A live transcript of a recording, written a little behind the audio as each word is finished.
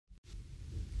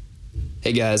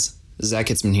Hey guys, Zach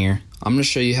Hitzman here. I'm going to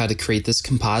show you how to create this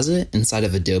composite inside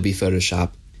of Adobe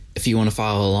Photoshop. If you want to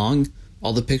follow along,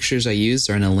 all the pictures I used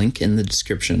are in a link in the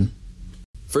description.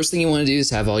 First thing you want to do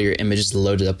is have all your images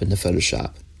loaded up into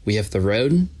Photoshop. We have the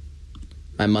road,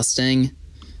 my Mustang,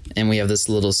 and we have this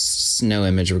little snow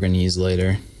image we're going to use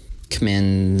later.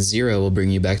 Command 0 will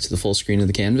bring you back to the full screen of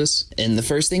the canvas. And the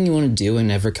first thing you want to do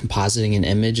whenever compositing an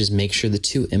image is make sure the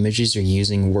two images you're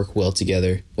using work well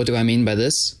together. What do I mean by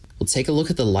this? Well, take a look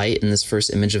at the light in this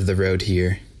first image of the road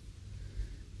here.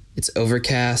 It's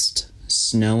overcast,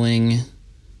 snowing,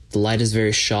 the light is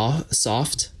very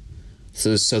soft,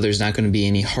 so there's not going to be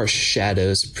any harsh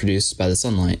shadows produced by the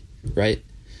sunlight, right?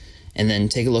 And then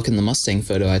take a look in the Mustang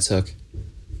photo I took.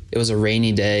 It was a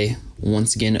rainy day,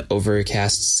 once again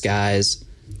overcast skies,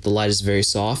 the light is very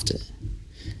soft,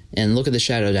 and look at the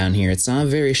shadow down here. It's not a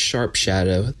very sharp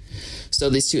shadow, so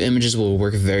these two images will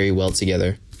work very well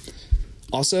together.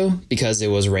 Also, because it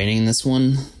was raining in this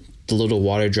one, the little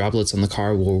water droplets on the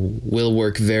car will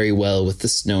work very well with the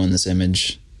snow in this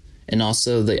image. And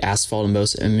also, the asphalt in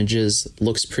both images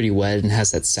looks pretty wet and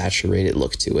has that saturated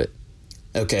look to it.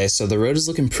 Okay, so the road is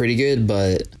looking pretty good,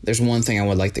 but there's one thing I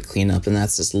would like to clean up, and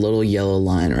that's this little yellow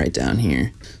line right down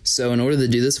here. So in order to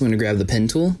do this, I'm going to grab the pen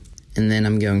tool, and then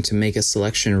I'm going to make a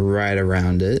selection right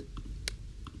around it.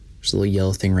 There's a little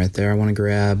yellow thing right there I want to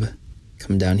grab.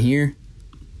 Come down here.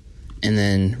 And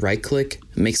then right click,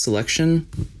 make selection,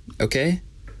 okay,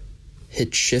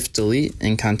 hit shift delete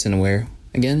and content aware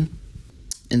again.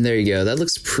 And there you go, that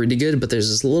looks pretty good, but there's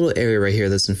this little area right here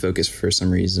that's in focus for some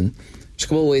reason. There's a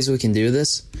couple of ways we can do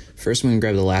this. First, I'm gonna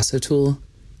grab the lasso tool,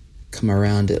 come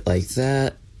around it like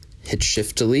that, hit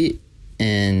shift delete,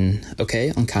 and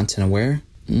okay, on content aware.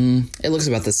 It looks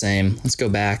about the same. Let's go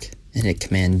back and hit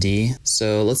Command D.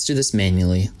 So let's do this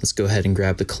manually. Let's go ahead and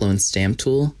grab the clone stamp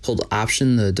tool, hold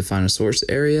Option to define a source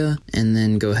area, and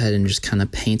then go ahead and just kind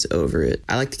of paint over it.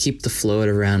 I like to keep the flow at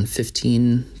around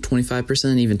 15,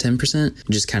 25%, even 10%. It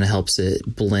just kind of helps it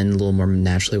blend a little more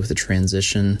naturally with the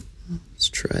transition. Let's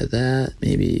try that.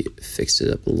 Maybe fix it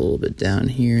up a little bit down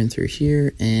here and through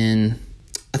here, and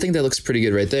I think that looks pretty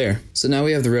good right there. So now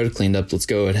we have the road cleaned up, let's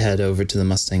go ahead over to the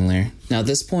Mustang layer. Now at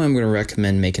this point, I'm going to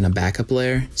recommend making a backup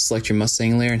layer. Select your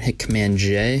Mustang layer and hit Command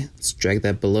J. Let's drag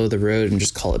that below the road and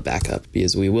just call it backup,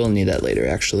 because we will need that later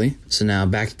actually. So now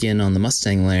back again on the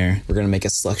Mustang layer, we're going to make a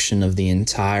selection of the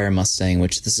entire Mustang,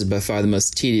 which this is by far the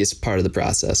most tedious part of the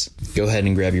process. Go ahead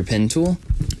and grab your pen tool,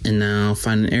 and now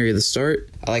find an area to start.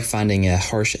 I like finding a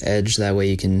harsh edge, that way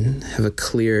you can have a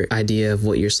clear idea of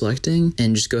what you're selecting,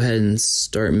 and just go ahead and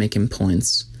start making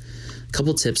points. A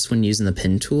couple tips when using the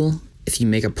pen tool: if you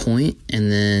make a point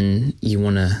and then you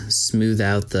want to smooth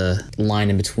out the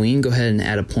line in between, go ahead and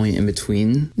add a point in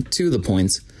between two of the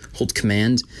points. Hold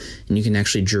Command and you can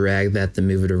actually drag that to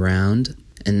move it around.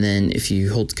 And then if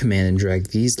you hold Command and drag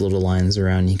these little lines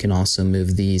around, you can also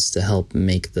move these to help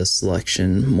make the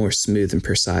selection more smooth and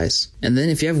precise. And then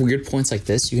if you have weird points like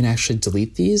this, you can actually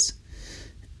delete these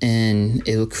and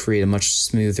it'll create a much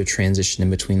smoother transition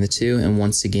in between the two. And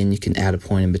once again, you can add a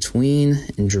point in between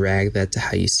and drag that to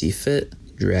how you see fit.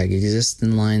 Drag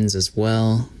existing lines as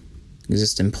well,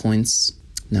 existing points.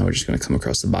 Now we're just going to come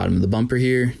across the bottom of the bumper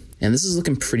here. And this is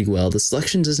looking pretty well. The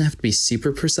selection doesn't have to be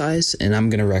super precise, and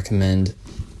I'm going to recommend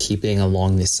keeping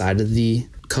along the side of the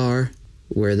car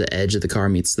where the edge of the car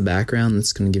meets the background.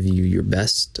 That's going to give you your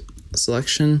best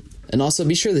selection. And also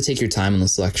be sure to take your time on the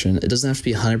selection. It doesn't have to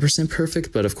be 100%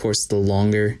 perfect, but of course the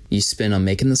longer you spend on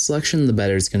making the selection, the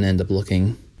better it's going to end up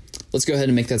looking. Let's go ahead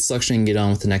and make that selection and get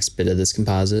on with the next bit of this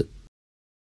composite.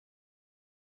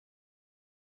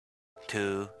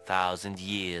 2,000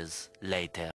 years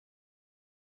later.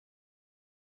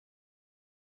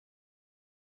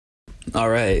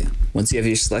 Alright, once you have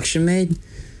your selection made,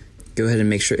 go ahead and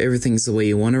make sure everything's the way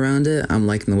you want around it. I'm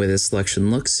liking the way this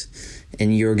selection looks,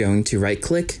 and you're going to right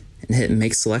click and hit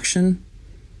make selection.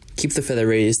 Keep the feather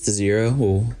radius to 0,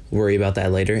 we'll worry about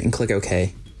that later, and click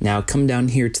OK. Now come down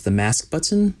here to the mask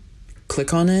button,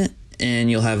 click on it, and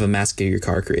you'll have a mask of your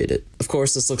car created. Of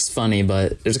course, this looks funny,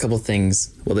 but there's a couple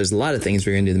things, well, there's a lot of things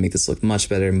we're going to do to make this look much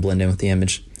better and blend in with the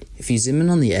image. If you zoom in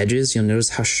on the edges, you'll notice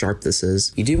how sharp this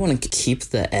is. You do want to keep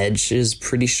the edges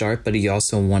pretty sharp, but you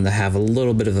also want to have a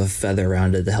little bit of a feather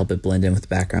around it to help it blend in with the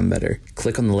background better.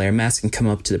 Click on the layer mask and come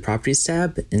up to the properties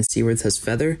tab and see where it says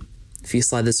feather. If you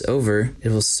slide this over, it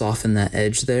will soften that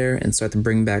edge there and start to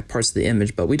bring back parts of the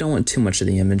image, but we don't want too much of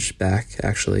the image back,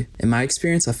 actually. In my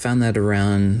experience, I found that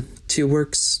around 2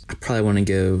 works. I probably want to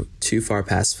go too far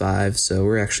past 5, so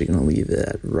we're actually going to leave it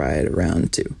at right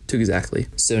around 2 exactly.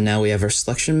 So now we have our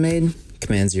selection made.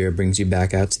 Command 0 brings you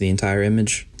back out to the entire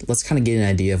image. Let's kind of get an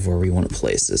idea of where we want to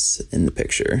place this in the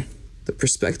picture. The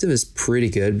perspective is pretty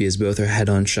good because both are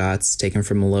head-on shots taken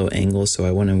from a low angle, so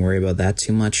I wouldn't worry about that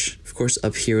too much. Of course,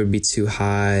 up here would be too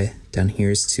high, down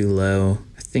here is too low.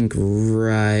 I think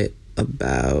right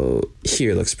about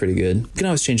here looks pretty good. You can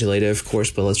always change it later, of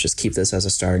course, but let's just keep this as a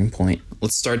starting point.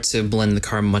 Let's start to blend the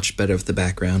car much better with the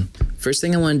background. First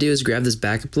thing I want to do is grab this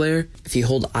backup layer. If you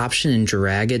hold Option and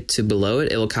drag it to below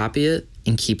it, it will copy it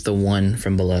and keep the one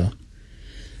from below.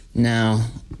 Now,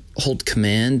 hold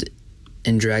Command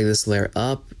and drag this layer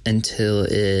up until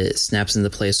it snaps into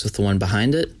place with the one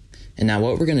behind it. And now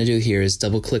what we're going to do here is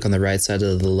double click on the right side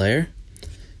of the layer,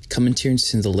 come into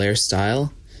the layer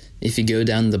style. If you go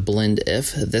down the blend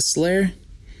if, this layer,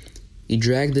 you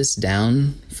drag this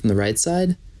down from the right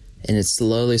side and it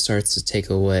slowly starts to take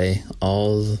away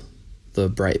all the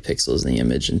bright pixels in the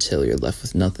image until you're left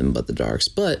with nothing but the darks.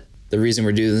 But the reason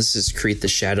we're doing this is to create the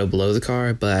shadow below the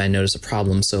car, but I noticed a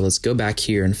problem, so let's go back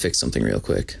here and fix something real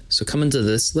quick. So come into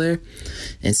this layer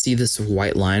and see this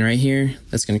white line right here.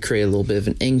 That's going to create a little bit of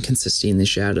an inconsistency in the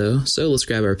shadow. So let's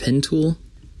grab our pen tool,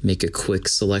 make a quick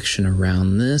selection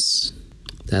around this.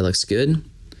 That looks good.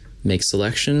 Make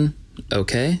selection,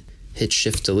 okay. Hit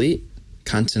Shift Delete,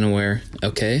 Content Aware,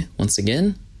 okay, once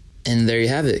again. And there you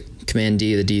have it. Command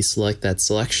D to deselect that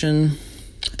selection.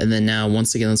 And then now,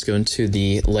 once again, let's go into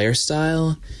the layer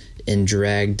style and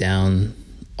drag down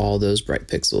all those bright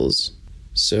pixels.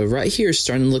 So right here is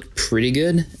starting to look pretty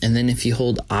good. And then if you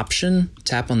hold Option,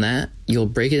 tap on that, you'll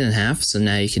break it in half. So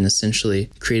now you can essentially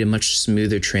create a much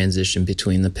smoother transition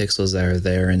between the pixels that are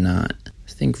there and not.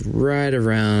 I think right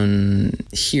around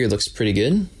here looks pretty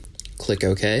good. Click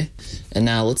OK. And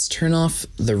now let's turn off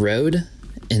the road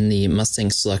in the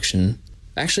Mustang selection.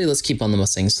 Actually, let's keep on the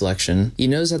Mustang selection. You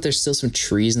notice that there's still some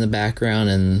trees in the background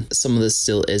and some of this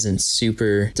still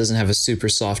doesn't have a super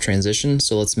soft transition.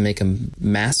 So let's make a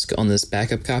mask on this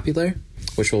backup copy layer,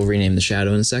 which we'll rename the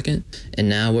shadow in a second. And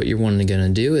now what you're going to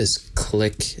do is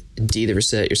click D to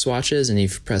reset your swatches, and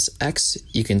if you press X,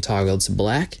 you can toggle to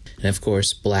black. And of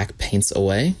course, black paints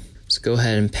away. So go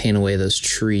ahead and paint away those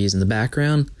trees in the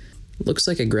background. Looks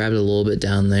like I grabbed it a little bit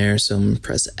down there, so I'm gonna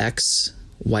press X.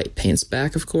 White paints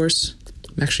back, of course.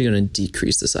 I'm actually going to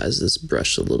decrease the size of this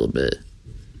brush a little bit.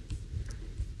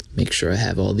 Make sure I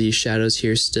have all these shadows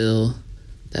here still.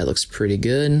 That looks pretty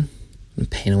good. I'm going to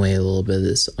paint away a little bit of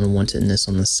this unwantedness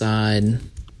on the side. I'm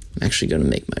actually going to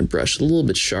make my brush a little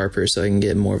bit sharper so I can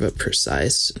get more of a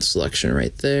precise selection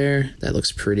right there. That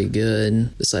looks pretty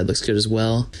good. This side looks good as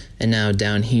well. And now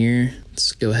down here,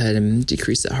 let's go ahead and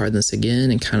decrease that hardness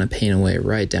again and kind of paint away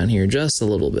right down here just a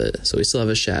little bit. So we still have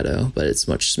a shadow, but it's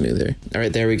much smoother. All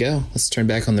right, there we go. Let's turn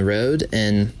back on the road,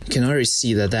 and you can already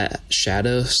see that that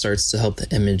shadow starts to help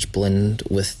the image blend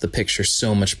with the picture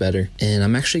so much better. And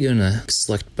I'm actually going to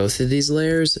select both of these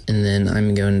layers, and then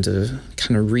I'm going to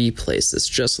kind of replace this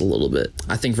just a little bit.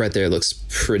 I think right there looks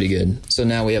pretty good. So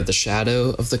now we have the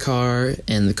shadow of the car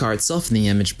and the car itself in the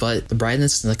image, but the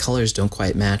brightness and the colors don't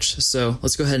quite match. So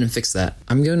let's go ahead and fix that.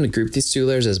 I'm going to group these two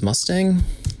layers as Mustang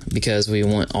because we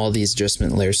want all these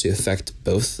adjustment layers to affect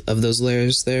both of those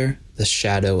layers there, the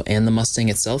shadow and the Mustang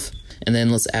itself. And then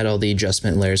let's add all the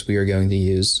adjustment layers we are going to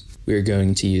use. We are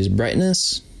going to use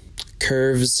brightness,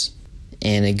 curves,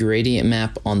 and a gradient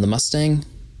map on the Mustang.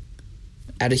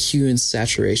 Add a hue and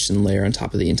saturation layer on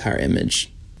top of the entire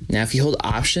image. Now if you hold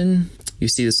Option, you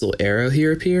see this little arrow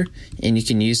here appear, and you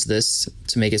can use this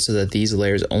to make it so that these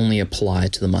layers only apply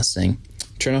to the Mustang.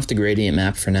 Turn off the gradient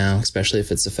map for now, especially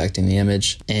if it's affecting the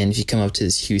image. And if you come up to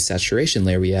this hue saturation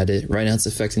layer we added, right now it's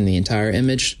affecting the entire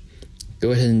image.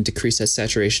 Go ahead and decrease that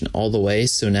saturation all the way,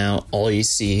 so now all you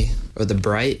see are the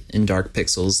bright and dark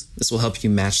pixels. This will help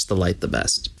you match the light the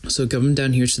best. So coming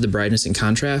down here to the brightness and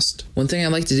contrast, one thing I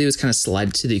like to do is kind of slide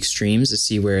it to the extremes to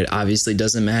see where it obviously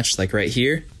doesn't match, like right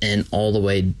here, and all the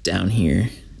way down here.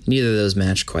 Neither of those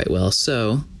match quite well,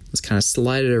 so let's kind of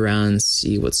slide it around and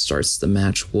see what starts to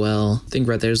match well. I think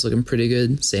right there is looking pretty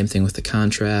good. Same thing with the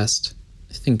contrast.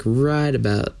 I think right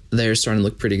about there is starting to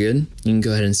look pretty good. You can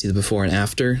go ahead and see the before and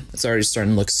after. It's already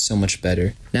starting to look so much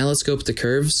better. Now let's go up the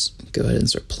curves. Go ahead and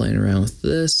start playing around with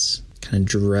this. Kind of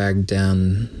drag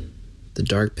down the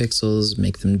dark pixels,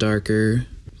 make them darker.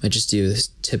 Might just do this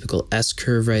typical S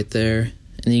curve right there.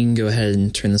 And then you can go ahead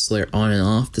and turn this layer on and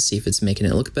off to see if it's making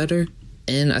it look better.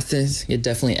 And I think it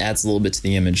definitely adds a little bit to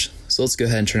the image. So let's go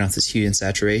ahead and turn off this hue and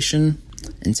saturation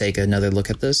and take another look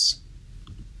at this.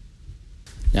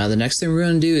 Now the next thing we're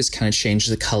going to do is kind of change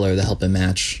the color to help it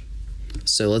match.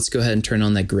 So let's go ahead and turn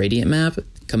on that gradient map,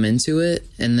 come into it,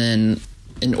 and then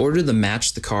In order to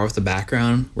match the car with the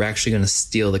background, we're actually going to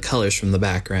steal the colors from the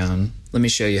background. Let me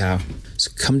show you how.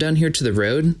 So come down here to the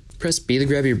road, press B to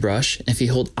grab your brush, and if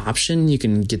you hold Option, you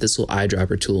can get this little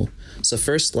eyedropper tool. So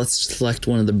first, let's select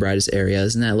one of the brightest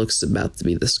areas, and that looks about to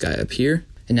be this guy up here.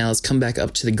 And now let's come back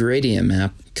up to the gradient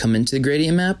map, come into the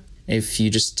gradient map, and if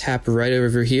you just tap right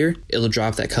over here, it'll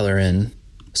drop that color in.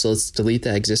 So let's delete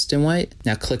that existing white.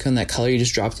 Now click on that color you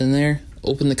just dropped in there,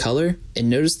 open the color, and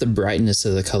notice the brightness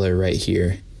of the color right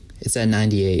here. It's at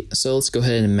 98. So let's go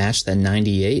ahead and match that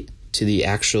 98 to the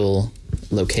actual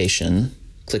location.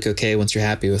 Click OK once you're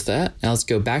happy with that. Now let's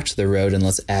go back to the road and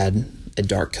let's add a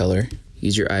dark color.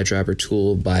 Use your eyedropper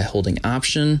tool by holding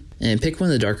Option and pick one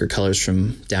of the darker colors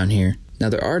from down here. Now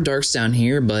there are darks down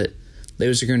here, but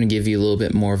those are going to give you a little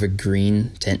bit more of a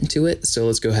green tint to it. So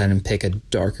let's go ahead and pick a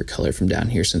darker color from down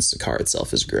here since the car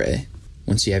itself is gray.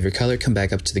 Once you have your color, come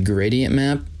back up to the gradient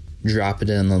map, drop it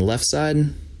in on the left side.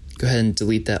 Go ahead and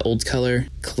delete that old color.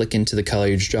 Click into the color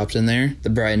you just dropped in there.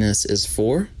 The brightness is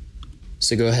 4.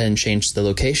 So go ahead and change the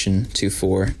location to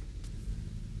 4.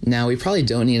 Now we probably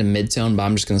don't need a midtone, but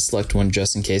I'm just going to select one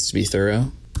just in case to be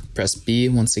thorough. Press B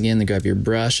once again to grab your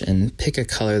brush and pick a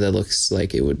color that looks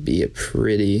like it would be a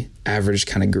pretty average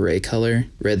kind of gray color.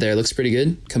 Right there looks pretty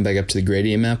good. Come back up to the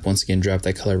gradient map. Once again, drop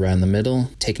that color right in the middle.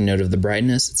 Take note of the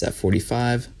brightness. It's at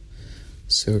 45.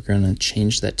 So we're going to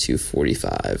change that to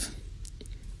 45.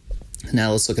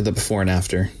 Now let's look at the before and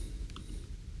after.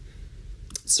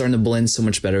 It's starting to blend so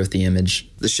much better with the image.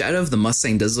 The shadow of the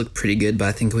Mustang does look pretty good, but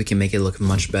I think we can make it look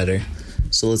much better.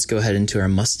 So let's go ahead into our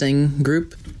Mustang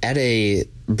group, add a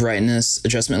brightness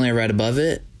adjustment layer right above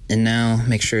it, and now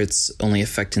make sure it's only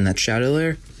affecting that shadow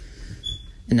layer.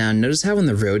 And now notice how in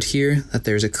the road here that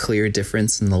there's a clear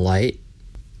difference in the light.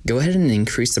 Go ahead and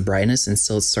increase the brightness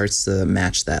until it starts to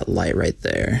match that light right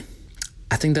there.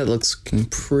 I think that looks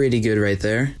pretty good right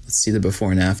there. Let's see the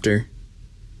before and after.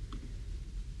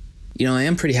 You know, I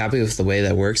am pretty happy with the way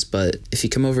that works, but if you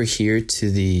come over here to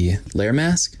the layer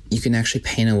mask, you can actually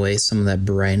paint away some of that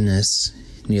brightness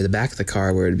near the back of the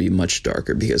car where it'd be much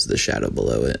darker because of the shadow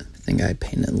below it. I think I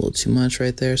painted a little too much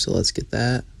right there, so let's get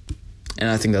that. And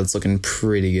I think that's looking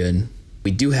pretty good.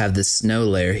 We do have this snow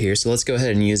layer here, so let's go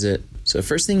ahead and use it. So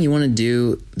first thing you want to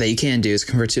do, that you can do, is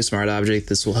convert to a smart object.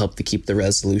 This will help to keep the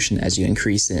resolution as you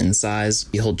increase it in size.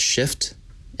 You hold Shift,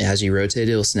 as you rotate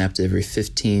it will snap to every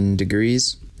 15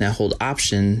 degrees. Now hold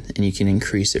Option and you can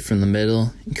increase it from the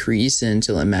middle, increase it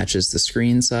until it matches the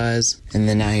screen size, and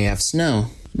then now you have snow.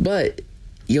 But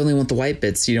you only want the white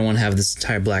bits, so you don't want to have this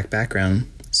entire black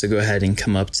background. So go ahead and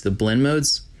come up to the blend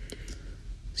modes,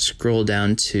 scroll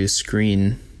down to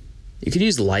screen. You could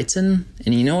use lighten,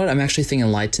 and you know what? I'm actually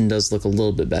thinking lighten does look a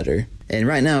little bit better. And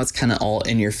right now it's kind of all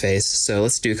in your face, so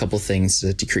let's do a couple things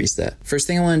to decrease that. First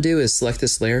thing I want to do is select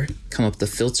this layer, come up to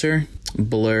filter,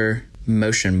 blur,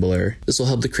 motion blur. This will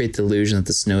help to create the illusion that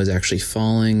the snow is actually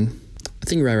falling. I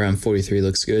think right around 43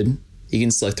 looks good. You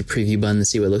can select the preview button to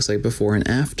see what it looks like before and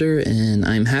after, and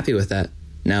I'm happy with that.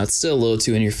 Now it's still a little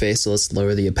too in your face, so let's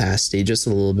lower the opacity just a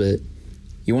little bit.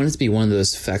 You want it to be one of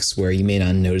those effects where you may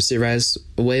not notice it right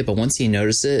away, but once you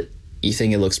notice it, you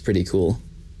think it looks pretty cool.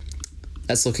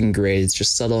 That's looking great. It's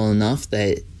just subtle enough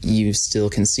that you still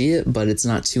can see it, but it's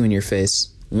not too in your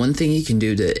face. One thing you can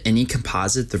do to any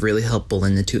composite to really help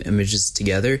blend the two images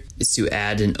together is to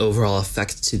add an overall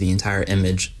effect to the entire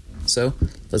image. So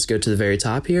let's go to the very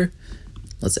top here.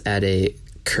 Let's add a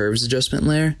curves adjustment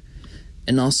layer,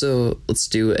 and also let's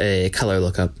do a color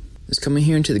lookup. Just come in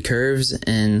here into the curves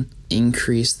and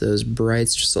increase those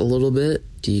brights just a little bit,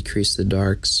 decrease the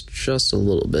darks just a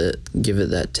little bit, give it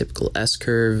that typical S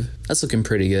curve. That's looking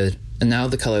pretty good. And now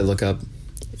the color lookup.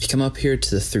 If you come up here to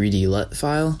the 3D LUT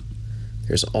file,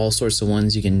 there's all sorts of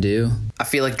ones you can do. I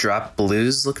feel like drop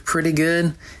blues look pretty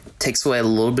good. Takes away a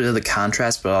little bit of the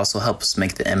contrast, but also helps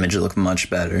make the image look much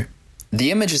better. The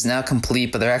image is now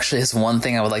complete, but there actually is one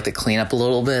thing I would like to clean up a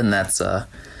little bit, and that's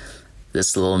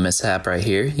this little mishap right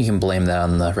here. You can blame that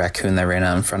on the raccoon that ran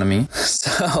out in front of me.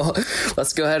 So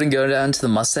let's go ahead and go down to the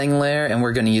Mustang layer, and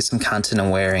we're going to use some content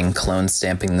aware and clone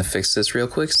stamping to fix this real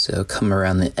quick. So come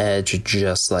around the edge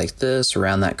just like this,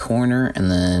 around that corner,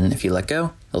 and then if you let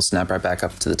go, it'll snap right back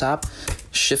up to the top.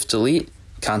 Shift delete,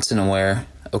 content aware,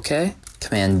 okay.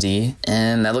 Command D,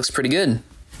 and that looks pretty good.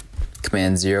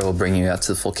 Command 0 will bring you out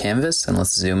to the full canvas, and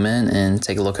let's zoom in and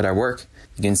take a look at our work.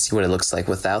 You can see what it looks like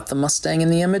without the Mustang in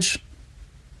the image,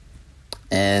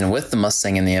 and with the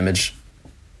Mustang in the image.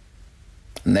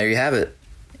 And there you have it.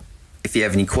 If you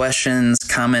have any questions,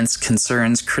 comments,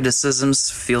 concerns,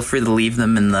 criticisms, feel free to leave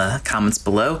them in the comments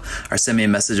below, or send me a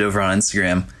message over on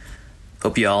Instagram.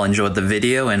 Hope you all enjoyed the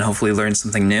video and hopefully learned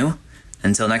something new.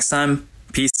 Until next time,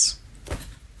 peace.